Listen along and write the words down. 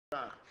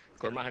I'm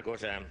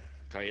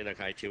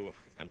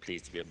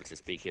pleased to be able to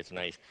speak here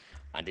tonight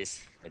on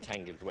this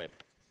entangled web.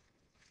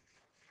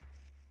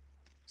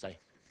 Sorry.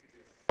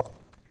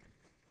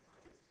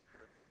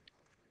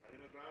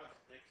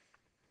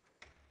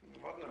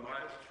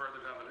 Further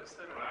down the list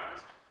then?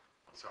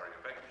 Sorry,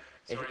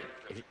 Sorry.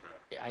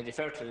 I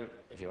defer to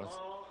if you want.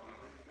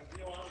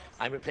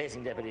 I'm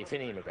replacing Deputy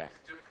Mattie McGrath.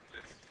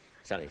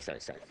 Sorry.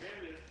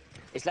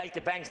 It's like the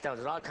banks now,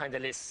 there's all kinds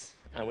of lists,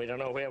 and we don't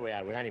know where we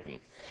are with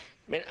anything.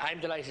 I'm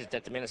delighted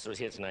that the Minister is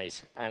here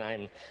tonight, and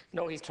I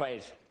know he's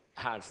tried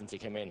hard since he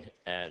came in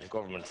the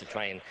government to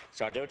try and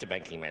sort out the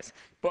banking mess.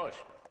 But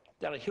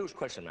there are huge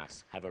question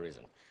marks have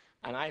arisen,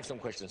 and I have some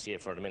questions here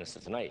for the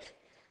Minister tonight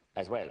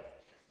as well.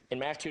 In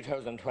March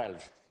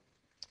 2012,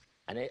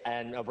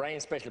 an O'Brien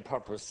Special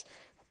Purpose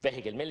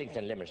Vehicle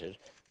Millington Limited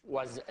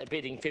was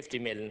bidding 50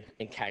 million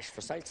in cash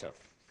for SiteServe,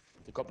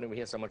 the company we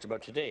hear so much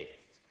about today.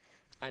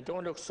 And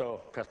don't look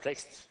so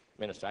perplexed,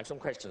 Minister. I have some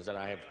questions that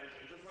I have.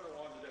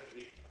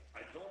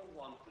 I don't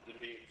want the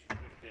debate to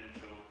drift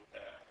into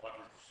what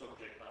is the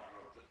subject matter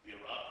of the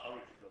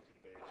origin of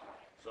the debate,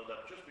 so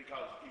that just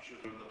because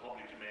issues are in the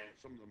public domain,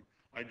 some of them,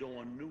 I don't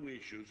want new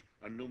issues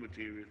and new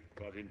material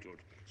brought into it.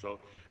 So,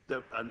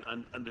 the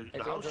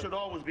House should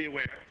always be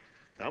aware.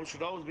 The House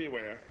should always be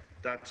aware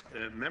that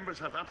members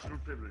have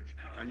absolute privilege,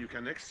 and you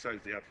can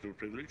exercise the absolute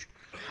privilege.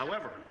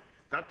 However,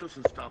 that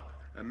doesn't stop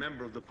a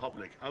member of the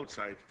public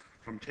outside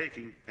from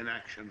taking an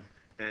action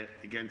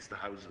against the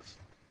Houses.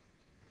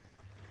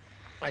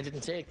 I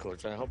didn't say it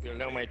could, so I hope you'll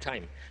allow my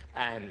time.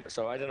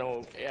 So I don't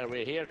know, are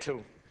we here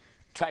to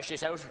trash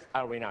this out?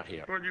 Are we not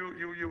here? Well,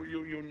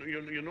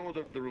 you know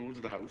the rules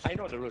of the House. I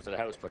know the rules of the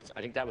House, but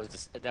I think that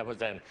was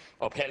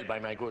upheld by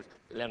my good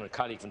Leonard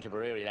colleague from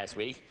Tipperary last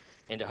week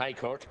in the High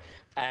Court.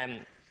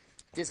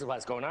 This is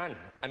what's going on.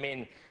 I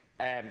mean,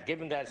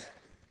 given that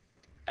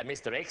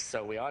Mr. X,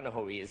 so we all know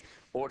who he is,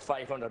 owed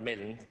 500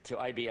 million to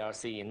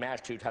IBRC in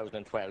March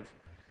 2012,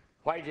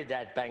 why did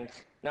that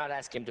bank not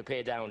ask him to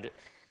pay down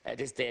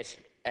this debt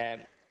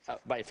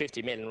by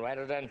 50 million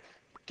rather than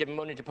give him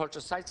money to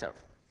purchase SiteServe?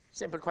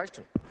 Simple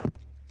question.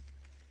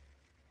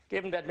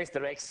 Given that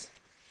Mr. X,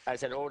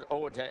 as I said,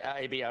 owed to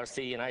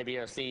IBRC, and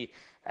IBRC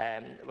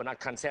were not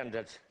concerned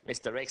that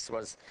Mr. X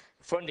was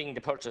funding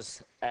the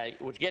purchase,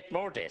 would get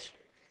more debt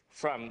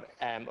from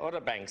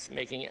other banks,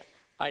 making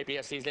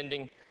IBRC's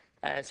lending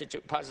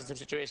positive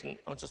situation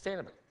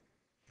unsustainable.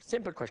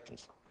 Simple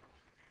questions.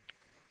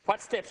 What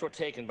steps were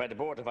taken by the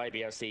board of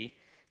IBRC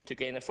to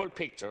gain a full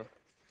picture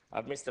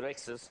of Mr.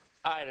 X's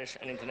Irish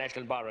and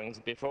international borrowings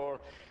before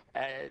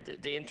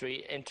the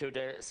entry into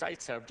the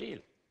SiteServe deal?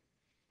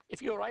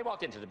 If you or I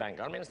walked into the bank,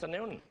 or Minister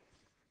Noonan,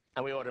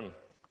 and we owed him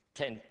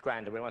 10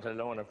 grand and we wanted a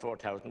loan of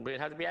 4,000,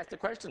 we'd have to be asked the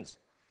questions.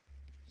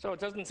 So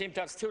it doesn't seem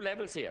to have two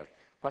levels here.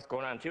 What's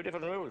going on? Two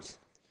different rules.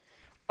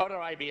 Other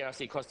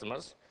IBRC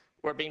customers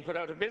were being put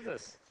out of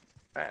business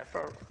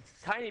for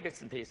tiny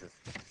bits and pieces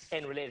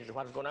in relation to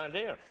what's going on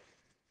there.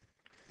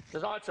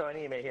 There's also an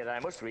email here that I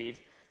must read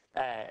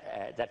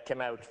that came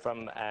out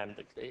from,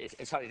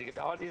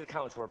 all these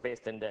accounts were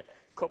based in the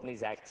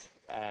Companies Act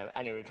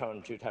Annual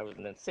Return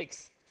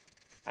 2006,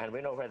 and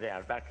we know where they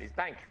are, Barclays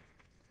Bank.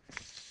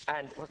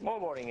 And what's more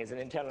worrying is an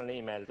internal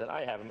email that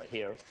I have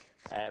here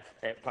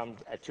from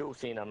two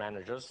senior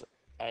managers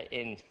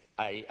in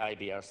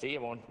IBRC. I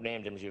won't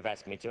name them as you've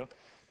asked me to,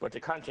 but the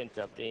content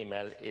of the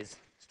email is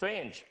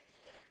strange.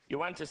 You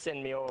want to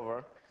send me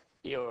over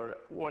your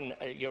one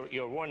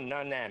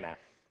non-NAMA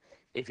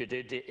if you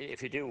did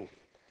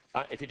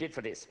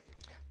for this.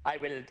 I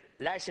will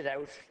lash it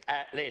out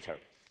later.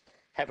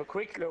 Have a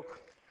quick look.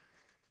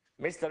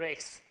 Mr.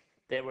 X,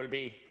 there will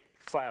be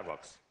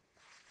fireworks.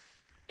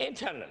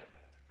 Internal.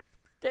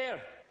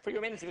 There. For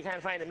your minutes, if you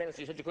can't find the minutes,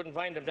 you said you couldn't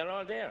find them, they're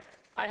all there.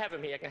 I have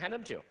them here, I can hand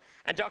them to you.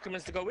 And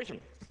documents to go with them.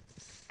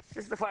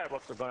 This is the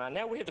fireworks that are going on.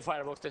 Now we have the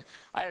fireworks. The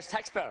Irish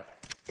taxpayer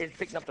is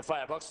picking up the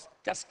fireworks.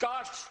 They're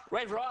scorched,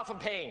 right off and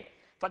paying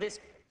for this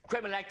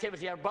criminal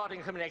activity, or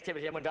bordering criminal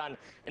activity that went on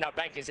in our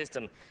banking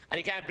system. And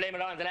you can't blame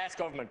it on the last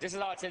government. This is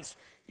all since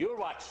your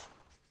watch,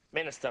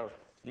 ministers,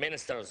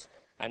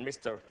 and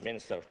Mr.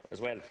 Minister as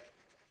well,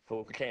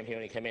 who came here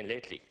when he came in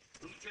lately.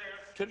 To the chair.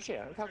 To the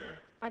chair.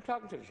 I'm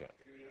talking to the chair.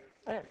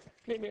 I am.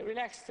 Leave me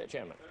relaxed,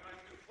 Chairman.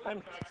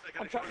 I'm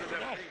talking to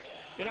you.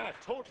 You're not.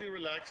 Totally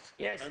relaxed.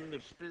 Yes.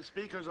 And the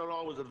speakers are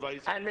always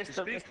advised to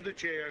speak to the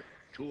chair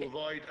to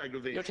avoid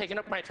aggravation. You're taking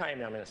up my time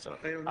now, Minister.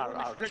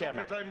 Our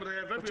Chairman. Time, but I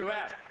have every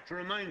right to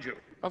remind you.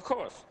 Of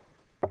course.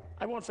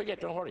 I won't forget,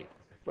 don't worry.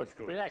 But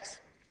relax.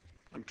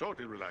 I'm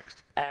totally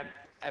relaxed.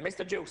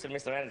 Mr. Dukes and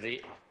Mr.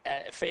 Kennedy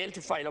failed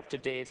to file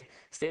up-to-date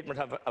statement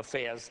of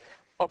affairs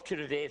up to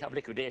the date of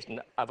liquidation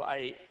of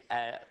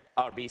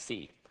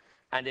IBRC.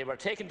 And they were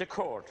taken to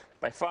court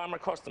by former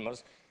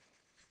customers.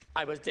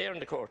 I was there in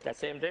the court that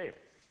same day.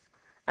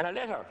 And a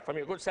letter from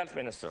your good self,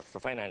 Minister for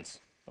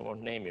Finance, I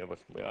won't name you, but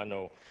we all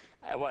know,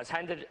 was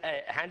handed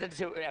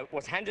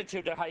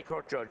to the High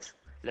Court Judge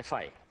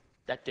Lefay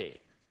that day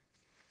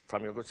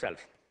from your good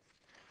self.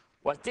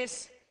 Was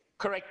this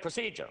correct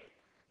procedure?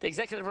 the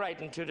executive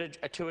writing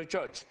to a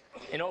judge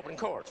in open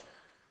court.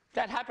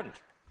 That happened.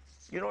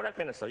 You know that,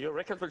 Minister. Your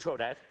records will show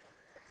that.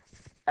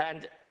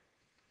 And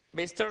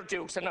Mr.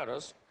 Dukes and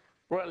others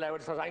were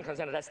allowed, as far as I'm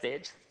concerned at that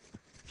stage,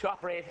 to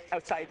operate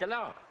outside the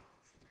law.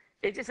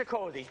 Is this a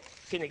cosy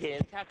Fine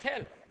Gael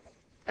cartel?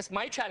 That's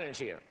my challenge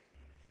here.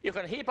 You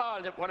can heap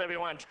all whatever you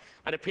want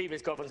on the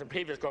previous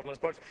governments,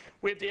 but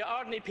with the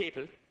ordinary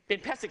people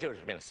being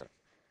persecuted, Minister.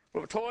 We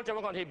were told they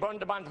were going to burn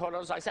the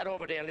bondholders. I sat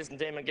over there and listened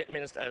to him and get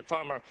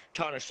former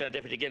Taoiseach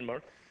Deputy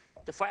Gilmore.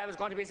 The fire was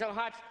going to be so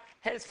hot,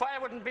 hell's fire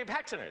wouldn't be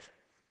patching it.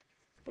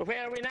 But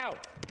where are we now?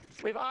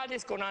 We've all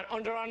this going on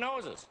under our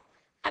noses.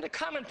 And the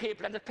common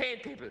people and the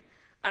paid people,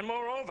 and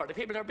moreover, the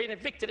people that are being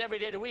evicted every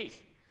day of the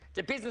week,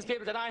 the business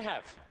people that I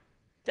have,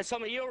 that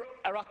some of your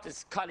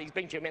Oireachtas colleagues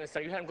bring to you,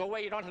 Minister, you tell them, go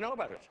away, you don't know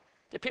about it.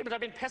 The people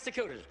that have been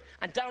persecuted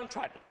and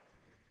downtrodden.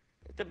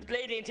 The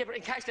lady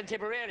in Cashton,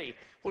 Tipperary,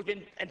 who's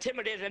been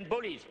intimidated and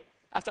bullied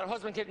after her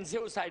husband committed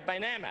suicide by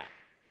Nama.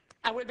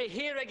 And we'll be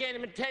here again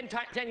in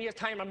 10 years'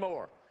 time or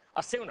more,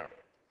 or sooner.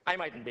 I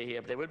mightn't be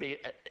here, but there will be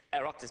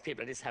Oireachtas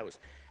people in this House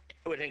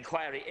with an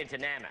inquiry into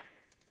Nama.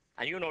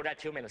 And you know that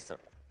too, Minister,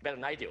 better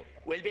than I do.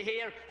 We'll be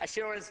here as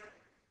sure as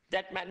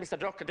that man, Mr.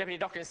 Ducker, Deputy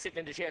Ducker, is sitting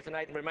in the chair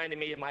tonight and reminding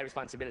me of my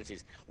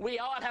responsibilities. We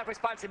all have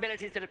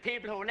responsibilities to the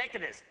people who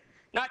elected us,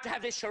 not to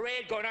have this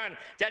charade going on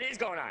that is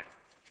going on.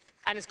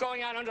 And it's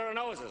going on under our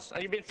noses,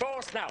 and you've been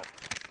forced now.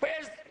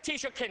 Where's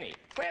Taoiseach Kinney?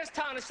 Where's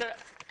Tánaiste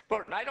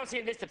Burton? I don't see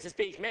him listed to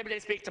speak. Maybe they'll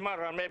speak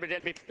tomorrow, or maybe they'll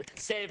be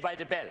saved by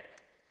the bell.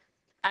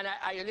 And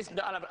I listened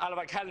to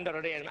Oliver Callan the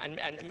other day,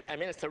 and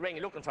Minister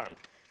Ring looking for him.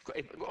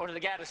 Under the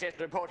Garda Station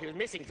report, he was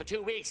missing for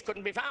 2 weeks,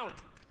 couldn't be found.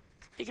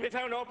 He can be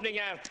found opening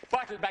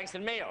bottle banks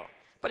in Mayo,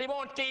 but he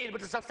won't deal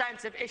with the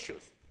substantive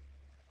issues.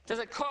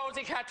 There's a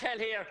cosy cartel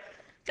here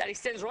that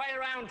extends right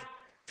around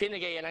Fine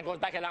Gael and goes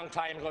back a long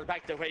time, goes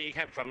back to where you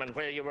came from and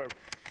where you were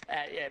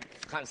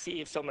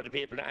conceived, some of the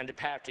people and the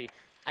party.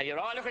 And you're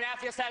all looking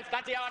after yourself,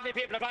 not the ordinary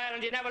people of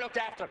Ireland you never looked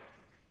after.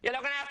 You're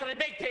looking after the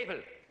big people,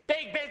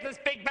 big business,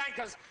 big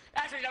bankers.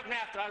 That's what you're looking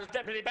after. As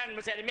Deputy Bannon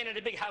would say, the men in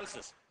the big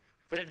houses,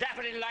 with the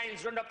daffodil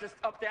lines run up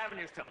the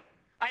avenues to them.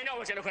 I know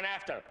what you're looking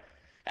after.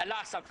 A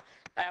loss of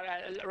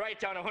right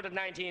down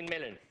 119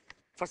 million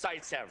for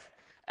site serve.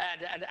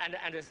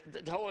 And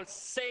the whole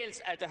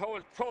sales, the whole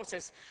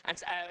process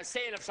and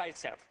sale of site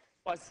serve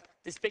was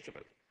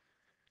despicable.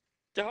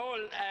 The whole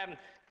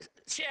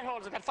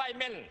shareholders got 5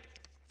 million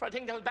for a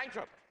thing that was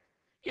bankrupt.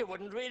 You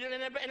wouldn't read it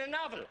in a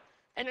novel,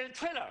 in a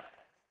thriller.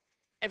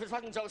 If it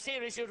wasn't so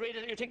serious, you'd read it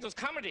and you'd think it was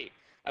comedy,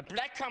 a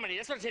black comedy.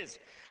 That's what it is.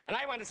 And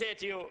I want to say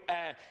to you,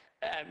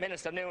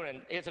 Minister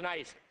Noonan here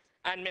tonight,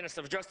 and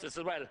Minister of Justice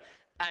as well,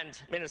 and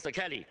Minister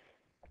Kelly,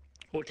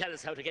 who will tell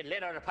us how to get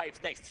lead out of pipes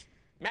next.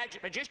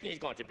 Magician he's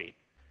going to be.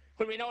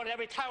 When we know that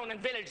every town and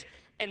village,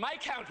 in my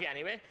county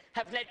anyway,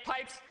 have lead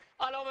pipes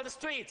all over the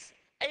streets,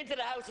 into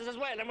the houses as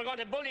well, and we're going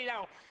to bully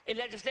now in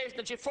legislation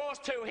that you're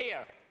forced to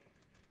here.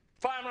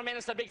 Former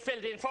Minister Big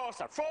Phil, the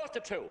enforcer, forced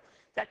it to,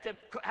 that the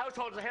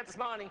households I heard this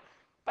morning,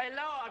 by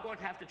law are going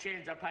to have to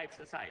change their pipes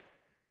inside.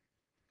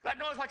 God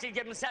knows what you'd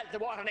give himself the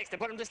water next to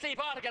put him to sleep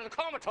altogether,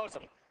 comatose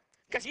him.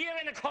 Because you're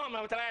in a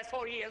coma with the last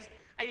 4 years,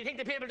 and you think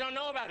the people don't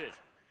know about it.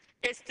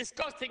 It's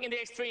disgusting in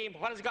the extreme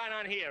what has gone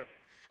on here.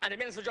 And the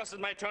Minister of Justice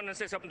might turn and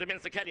say something to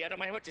Minister Kelly. I don't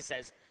mind what she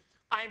says.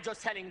 I'm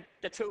just telling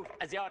the truth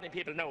as the ordinary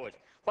people know it.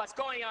 What's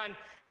going on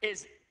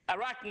is a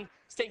rotten,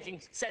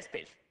 stinking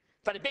cesspit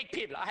for the big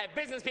people. I have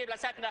business people. I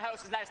sat in their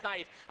houses last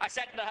night. I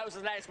sat in their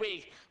houses last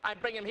week. I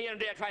bring them here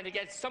and there trying to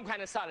get some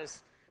kind of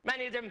solace.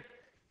 Many of them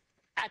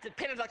at the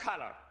pin of their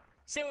collar,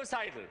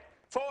 suicidal,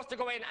 forced to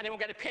go in and they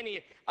won't get a penny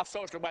of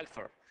social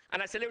welfare.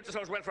 And I salute the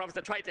social welfare officers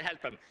that tried to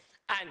help them.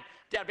 And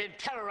they're being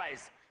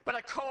terrorised. But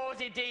a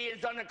cosy deal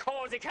done in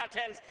cosy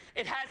cartels,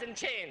 it hasn't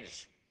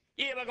changed.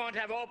 You were going to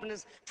have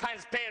openness,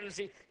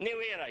 transparency,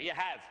 new era, you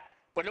have.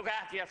 But look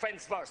after your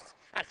friends first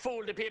and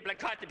fool the people and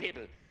cut the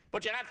people.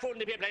 But you're not fooling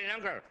the people any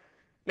longer,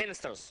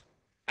 ministers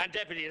and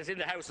deputies in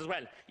the House as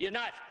well. You're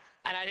not.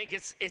 And I think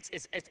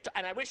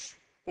and I wish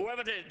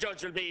whoever the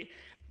judge will be,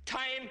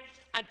 time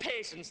and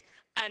patience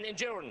and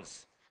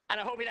endurance. And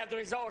I hope he'll have the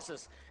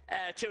resources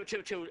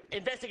to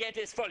investigate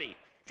this fully.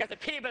 Because the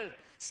people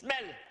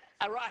smell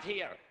a rot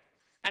here.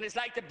 And it's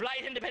like the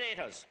blight in the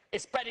potatoes.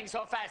 It's spreading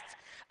so fast.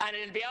 And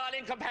it'll be all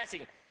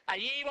encompassing.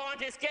 And ye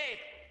won't escape.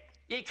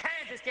 You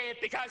can't escape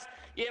because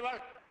you were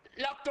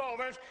locked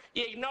over it,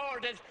 you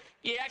ignored it,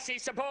 you actually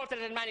supported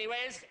it in many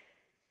ways.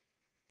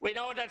 We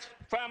know that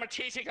former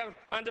Taoiseach are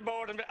on the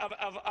board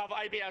of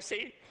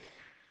IBRC,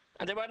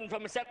 and they weren't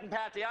from a certain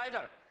party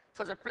either. It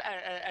was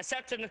a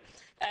certain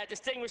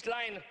distinguished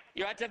line.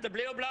 You had to have the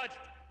blue blood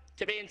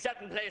to be in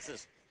certain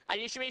places.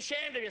 And you should be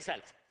ashamed of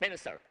yourself,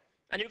 Minister.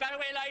 And you got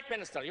away light,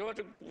 Minister. You were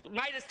the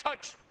Midas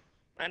touch.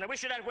 And I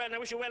wish you that well, and I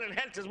wish you well in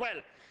health as well.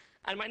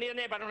 And my near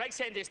neighbour, I don't like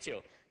saying this to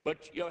you,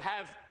 but you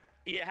have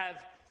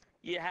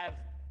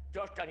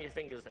dust on your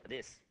fingers of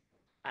this.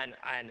 And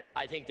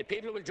I think the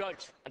people will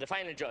judge, and the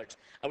final judge.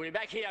 And we'll be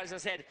back here, as I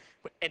said,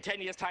 in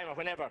 10 years' time or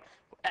whenever,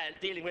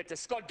 dealing with the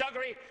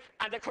skullduggery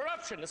and the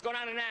corruption that's going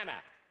on in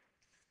Armagh.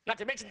 Not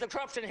to mention the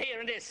corruption here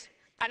in this,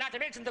 and not to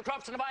mention the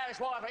corruption of Irish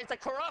Water. It's a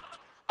corrupt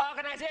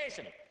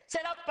organisation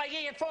set up by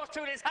ye and forced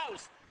through this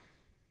house.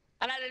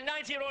 And I had a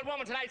 90-year-old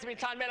woman tonight to be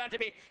Clonmel to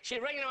me. She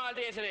ringing all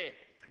day today.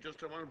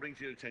 Just I want to bring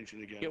to your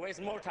attention again. You're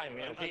wasting more time,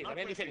 please. I'm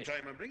nearly finished.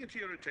 I'm bringing to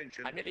your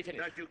attention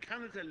that you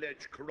cannot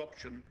allege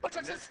corruption. But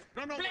it's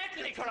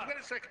blatantly corrupt. Wait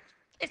a second.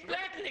 It's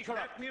blatantly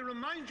corrupt. Let me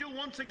remind you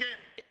once again,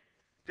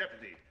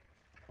 Deputy.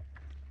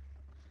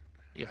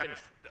 You're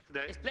finished.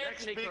 It's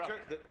blatantly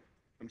corrupt.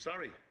 I'm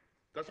sorry.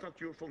 That's not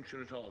your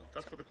function at all.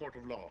 That's for the court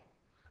of law.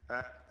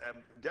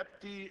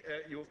 Deputy,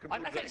 you have concluded.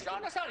 I'm not finished.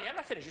 No, sorry, I'm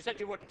not finished. You said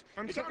you wouldn't.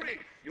 I'm sorry.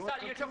 You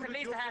took at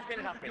least a half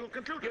minute off me. You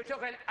concluded.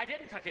 I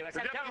didn't conclude. I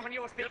sat down when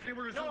you were speaking. Deputy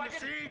will resume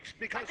his seat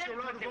because you're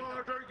out of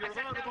order. You're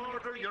out of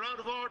order. You're out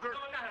of order.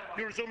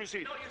 You resume your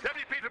seat.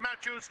 Deputy Peter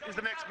Matthews is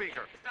the next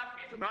speaker.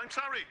 I'm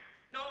sorry.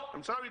 No.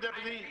 I'm sorry,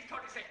 Deputy.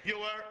 You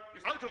are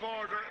out of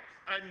order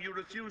and you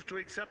refuse to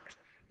accept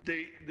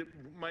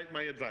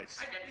my advice.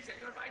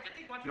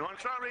 No, I'm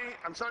sorry.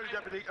 I'm sorry,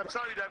 Deputy. I'm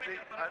sorry, Deputy.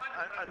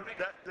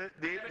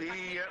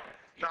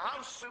 The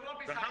House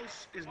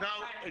is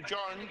now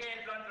adjourned.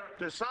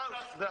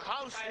 The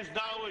House is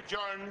now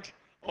adjourned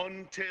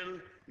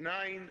until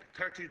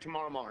 9:30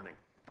 tomorrow morning.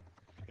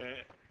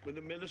 Would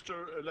the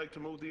Minister like to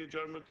move the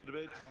adjournment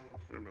debate?